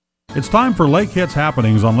It's time for Lake Hits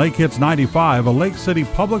Happenings on Lake Hits 95, a Lake City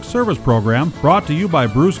public service program brought to you by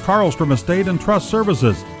Bruce Carlstrom Estate and Trust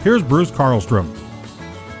Services. Here's Bruce Carlstrom.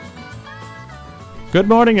 Good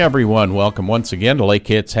morning, everyone. Welcome once again to Lake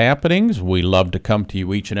Hits Happenings. We love to come to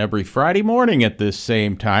you each and every Friday morning at this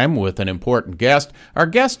same time with an important guest. Our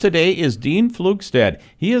guest today is Dean Pflugstad.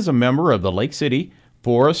 He is a member of the Lake City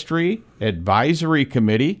Forestry Advisory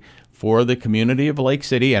Committee for the community of Lake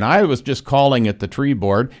City, and I was just calling it the Tree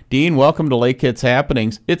Board. Dean, welcome to Lake Hits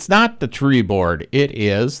Happenings. It's not the Tree Board. It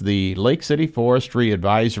is the Lake City Forestry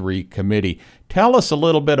Advisory Committee. Tell us a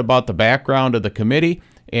little bit about the background of the committee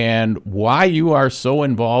and why you are so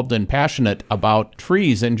involved and passionate about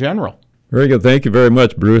trees in general. Very good. Thank you very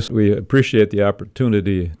much, Bruce. We appreciate the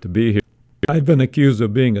opportunity to be here. I've been accused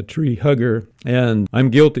of being a tree hugger, and I'm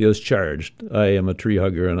guilty as charged. I am a tree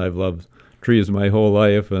hugger, and I've loved trees my whole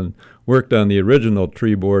life and worked on the original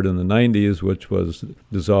tree board in the 90s, which was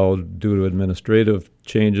dissolved due to administrative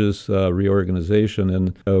changes, reorganization,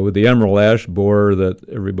 and with the emerald ash borer that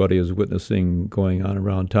everybody is witnessing going on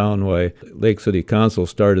around town, why Lake City Council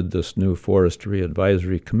started this new Forestry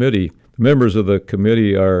Advisory Committee. The members of the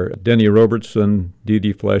committee are Denny Robertson, Dee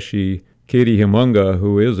Dee Fleshy, Katie Himunga,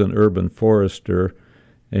 who is an urban forester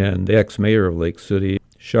and ex-mayor of Lake City.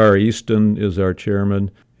 Shar Easton is our chairman,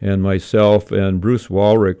 and myself and Bruce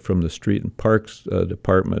Walrick from the Street and Parks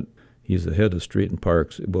Department. He's the head of Street and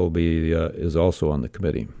Parks. Is also on the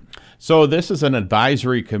committee. So this is an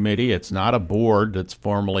advisory committee. It's not a board that's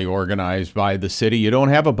formally organized by the city. You don't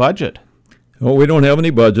have a budget. Oh, we don't have any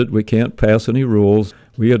budget. We can't pass any rules.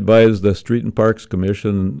 We advise the Street and Parks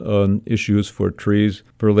Commission on issues for trees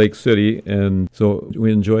for Lake City, and so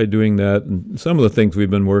we enjoy doing that. And some of the things we've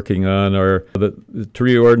been working on are the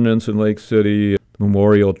tree ordinance in Lake City,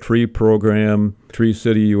 Memorial Tree Program, Tree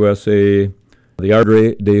City USA, the Art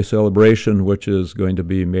Day celebration, which is going to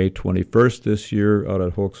be May 21st this year out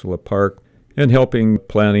at Hoaxilla Park, and helping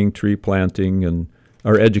planning, tree planting, and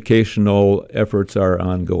our educational efforts are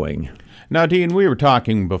ongoing. Now, Dean, we were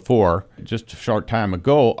talking before, just a short time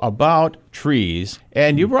ago, about trees,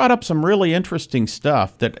 and you brought up some really interesting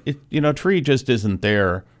stuff that, tree just isn't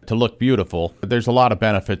there to look beautiful. There's a lot of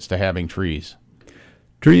benefits to having trees.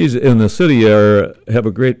 Trees in the city have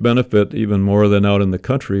a great benefit, even more than out in the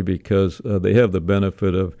country, because they have the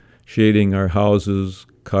benefit of shading our houses,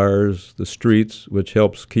 cars, the streets, which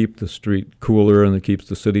helps keep the street cooler and it keeps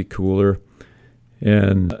the city cooler.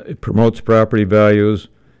 And it promotes property values.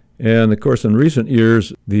 And, of course, in recent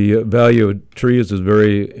years, the value of trees is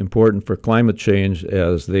very important for climate change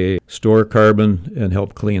as they store carbon and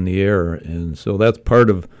help clean the air. And so that's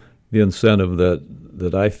part of the incentive that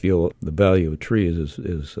I feel the value of trees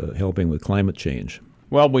is helping with climate change.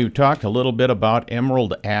 Well, we've talked a little bit about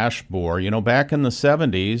emerald ash borer. Back in the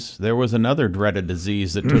 70s, there was another dreaded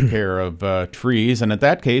disease that took care of trees, and in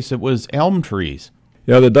that case, it was elm trees.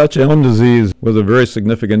 Yeah, the Dutch elm disease was a very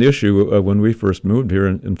significant issue when we first moved here.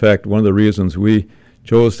 In fact, one of the reasons we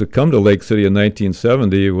chose to come to Lake City in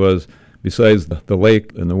 1970 was, besides the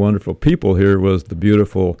lake and the wonderful people here, was the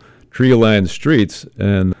beautiful tree-lined streets.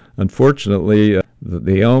 And unfortunately,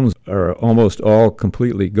 the elms are almost all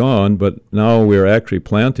completely gone, but now we're actually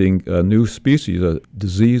planting a new species, a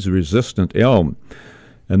disease-resistant elm.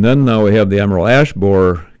 And then now we have the emerald ash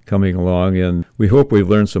borer coming along, and we hope we've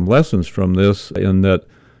learned some lessons from this in that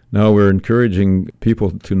now we're encouraging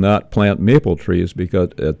people to not plant maple trees, because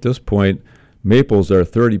at this point, maples are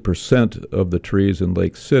 30% of the trees in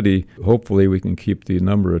Lake City. Hopefully we can keep the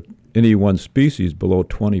number of any one species below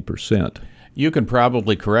 20%. You can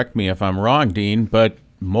probably correct me if I'm wrong, Dean, but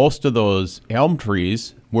most of those elm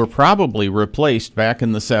trees were probably replaced back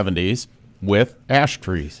in the 70s with ash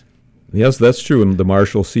trees. Yes, that's true. And the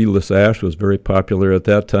Marshall seedless ash was very popular at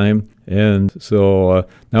that time. And so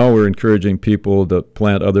now we're encouraging people to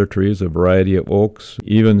plant other trees, a variety of oaks,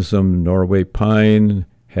 even some Norway pine,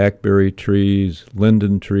 hackberry trees,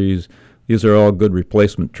 linden trees. These are all good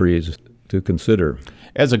replacement trees to consider.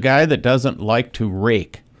 As a guy that doesn't like to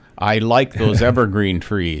rake, I like those evergreen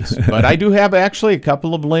trees. But I do have actually a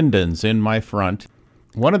couple of lindens in my front.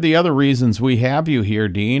 One of the other reasons we have you here,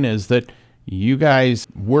 Dean, is that you guys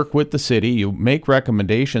work with the city, you make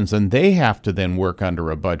recommendations, and they have to then work under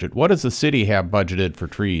a budget. What does the city have budgeted for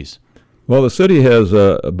trees? Well, the city has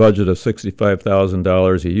a budget of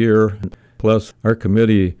 $65,000 a year. Plus, our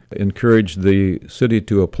committee encouraged the city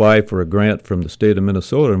to apply for a grant from the state of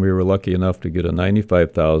Minnesota, and we were lucky enough to get a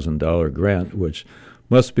 $95,000 grant, which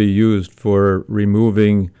must be used for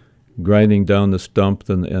removing, grinding down the stump,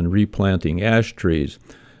 and replanting ash trees.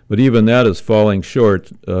 But even that is falling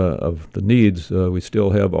short of the needs. We still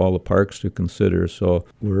have all the parks to consider, so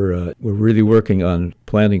we're really working on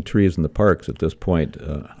planting trees in the parks at this point,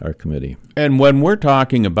 our committee. And when we're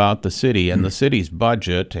talking about the city and the city's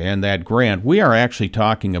budget and that grant, we are actually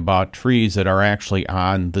talking about trees that are actually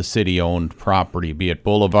on the city-owned property, be it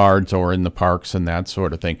boulevards or in the parks and that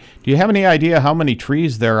sort of thing. Do you have any idea how many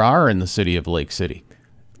trees there are in the city of Lake City?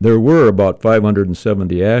 There were about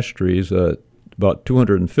 570 ash trees. About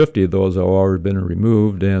 250 of those have already been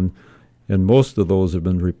removed, and most of those have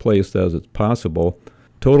been replaced as it's possible.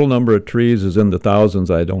 Total number of trees is in the thousands.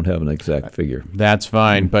 I don't have an exact figure. That's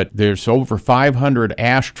fine, but there's over 500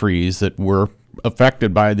 ash trees that were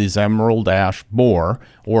affected by these emerald ash borer,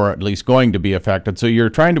 or at least going to be affected. So you're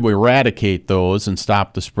trying to eradicate those and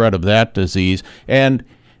stop the spread of that disease. And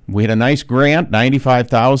we had a nice grant,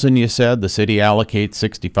 $95,000, you said. The city allocates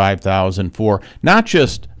 $65,000 for not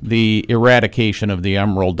just the eradication of the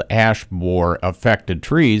emerald ash borer affected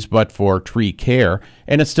trees, but for tree care,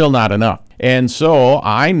 and it's still not enough. And so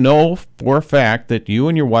I know for a fact that you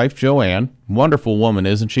and your wife, Joanne, wonderful woman,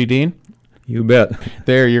 isn't she, Dean? You bet.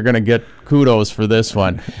 There, you're going to get kudos for this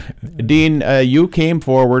one. Dean, you came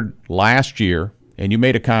forward last year, and you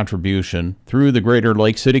made a contribution through the Greater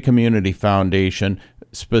Lake City Community Foundation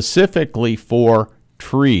specifically for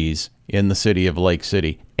trees in the city of Lake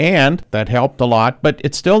City. And that helped a lot, but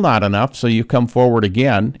it's still not enough, so you come forward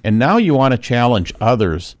again, and now you want to challenge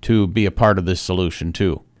others to be a part of this solution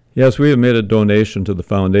too. Yes, we have made a donation to the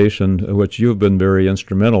foundation, which you've been very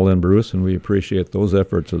instrumental in, Bruce, and we appreciate those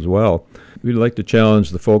efforts as well. We'd like to challenge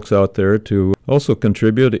the folks out there to also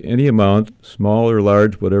contribute any amount, small or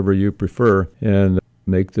large, whatever you prefer, and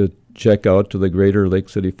make the check out to the Greater Lake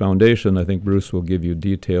City Foundation. I think Bruce will give you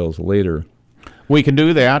details later. We can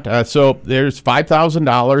do that. So there's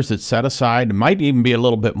 $5,000 that's set aside. It might even be a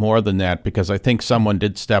little bit more than that because I think someone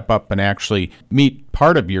did step up and actually meet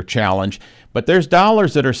part of your challenge. But there's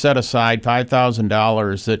dollars that are set aside,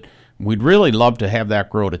 $5,000, that we'd really love to have that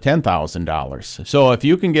grow to $10,000. So if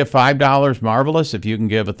you can give $5, marvelous. If you can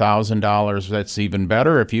give $1,000, that's even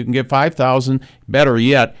better. If you can give $5,000, better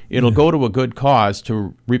yet. It'll go to a good cause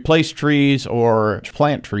to replace trees or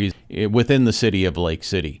plant trees within the city of Lake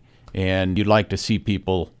City. And you'd like to see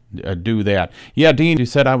people do that. Yeah, Dean, you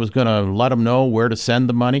said I was going to let them know where to send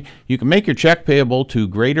the money. You can make your check payable to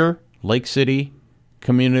Greater Lake City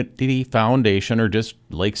Community Foundation, or just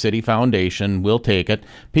Lake City Foundation. We'll take it.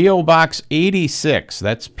 P.O. Box 86.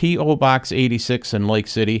 That's P.O. Box 86 in Lake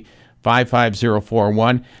City,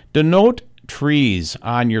 55041. Denote trees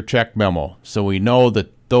on your check memo so we know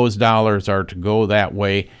that those dollars are to go that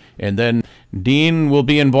way. And then Dean will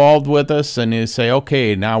be involved with us and he'll say,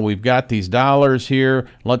 okay, now we've got these dollars here.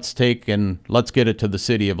 Let's take and let's get it to the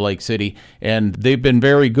city of Lake City. And they've been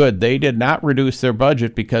very good. They did not reduce their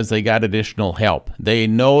budget because they got additional help. They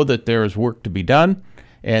know that there is work to be done,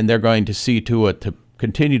 and they're going to see to it to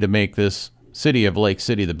continue to make this city of Lake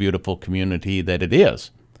City the beautiful community that it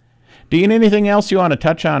is. Dean, anything else you want to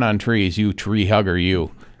touch on trees, you tree hugger,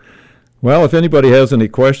 you? Well, if anybody has any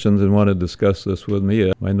questions and want to discuss this with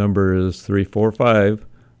me, my number is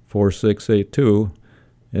 345-4682,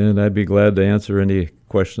 and I'd be glad to answer any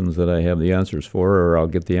questions that I have the answers for, or I'll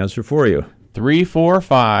get the answer for you.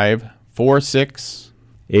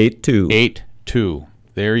 345-4682.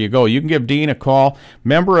 There you go. You can give Dean a call.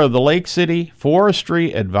 Member of the Lake City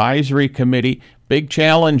Forestry Advisory Committee. Big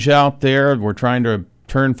challenge out there. We're trying to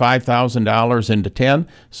turn $5,000 into 10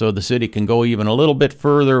 so the city can go even a little bit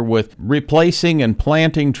further with replacing and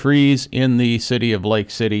planting trees in the city of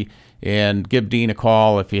Lake City. And give Dean a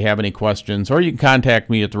call if you have any questions, or you can contact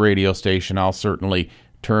me at the radio station. I'll certainly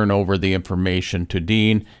turn over the information to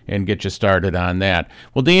Dean and get you started on that.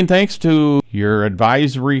 Well, Dean, thanks to your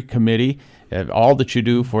advisory committee and all that you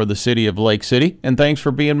do for the city of Lake City, and thanks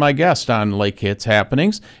for being my guest on Lake Hits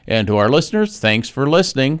Happenings. And to our listeners, thanks for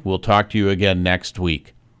listening. We'll talk to you again next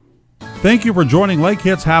week. Thank you for joining Lake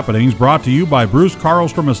Hits Happenings, brought to you by Bruce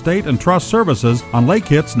Carlstrom Estate and Trust Services on Lake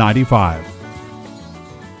Hits 95.